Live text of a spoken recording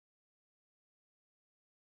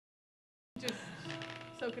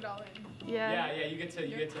soak it all in. Yeah, you get to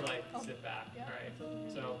like sit back. Yeah. All right.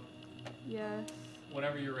 So Yes.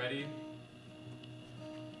 whenever you're ready.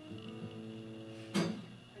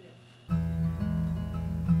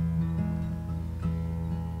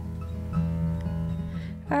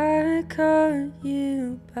 I caught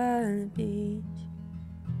you by the beach.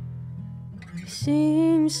 You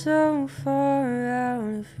seem so far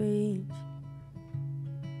out of reach.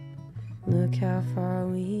 Look how far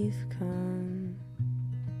we've come.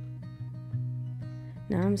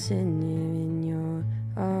 Now I'm sitting here in your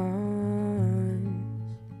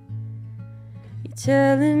arms. You're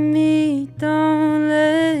telling me don't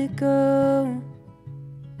let go,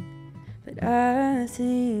 but I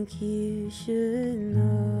think you should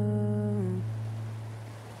know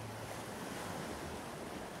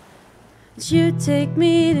that you take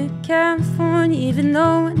me to California, even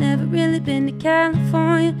though I've never really been to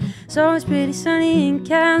California. It's always pretty sunny in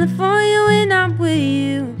California when I'm with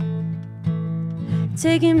you.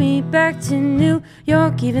 Taking me back to New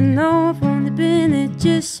York, even though I've only been there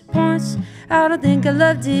just once. I don't think I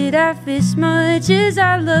loved it half as much as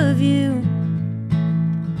I love you.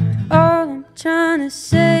 All I'm trying to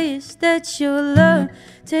say is that your love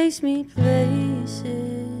takes me places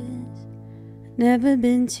never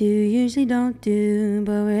been to, usually don't do,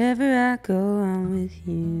 but wherever I go, I'm with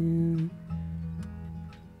you.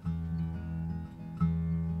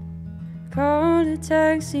 Called a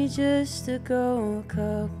taxi just to go a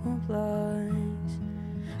couple blocks.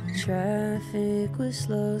 The traffic was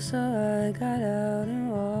slow, so I got out and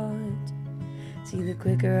walked. See, the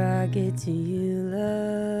quicker I get to you,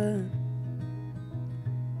 love,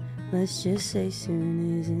 let's just say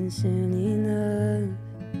soon isn't soon enough.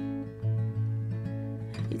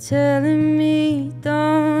 You're telling me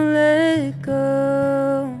don't let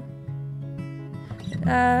go, but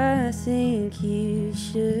I think you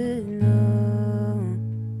should know.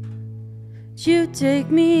 You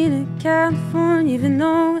take me to California, even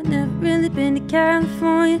though I've never really been to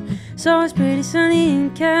California. It's always pretty sunny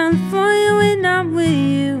in California when I'm with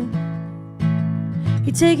you.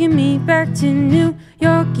 You're taking me back to New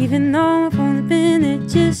York, even though I've only been there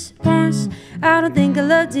just once. I don't think I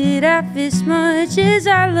loved it half as much as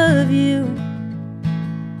I love you.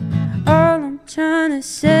 All I'm trying to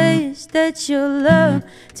say is that your love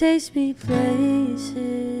takes me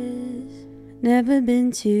places never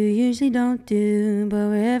been to, usually don't do, but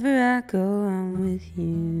wherever I go, I'm with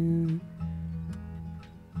you.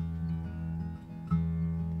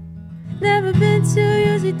 Never been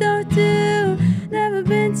to, usually don't do. Never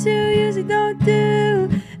been to, usually don't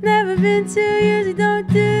do. Never been to, usually don't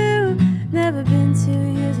do. Never been to,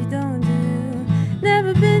 usually don't do.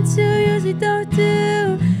 Never been to, usually don't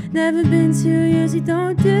do. Never been to, usually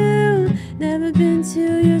don't do. Never been to,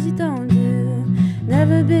 usually don't do.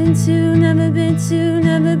 Never been to, never been to,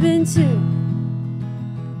 never been to.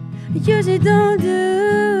 Usually don't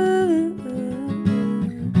do.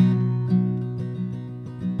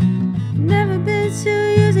 Never been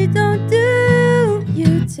to, usually don't do.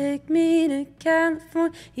 You take me to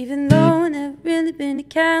California, even though I've never really been to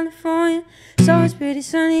California. It's always pretty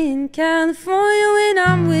sunny in California when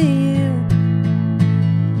I'm with you.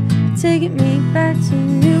 Taking me back to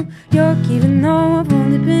New York, even though I've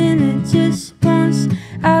only been there just once.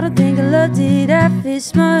 I don't think I loved it half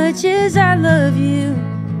as much as I love you.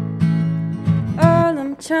 All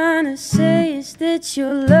I'm trying to say is that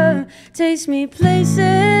your love takes me places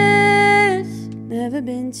never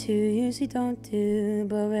been to, usually don't do,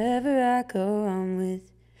 but wherever I go, I'm with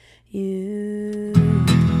you.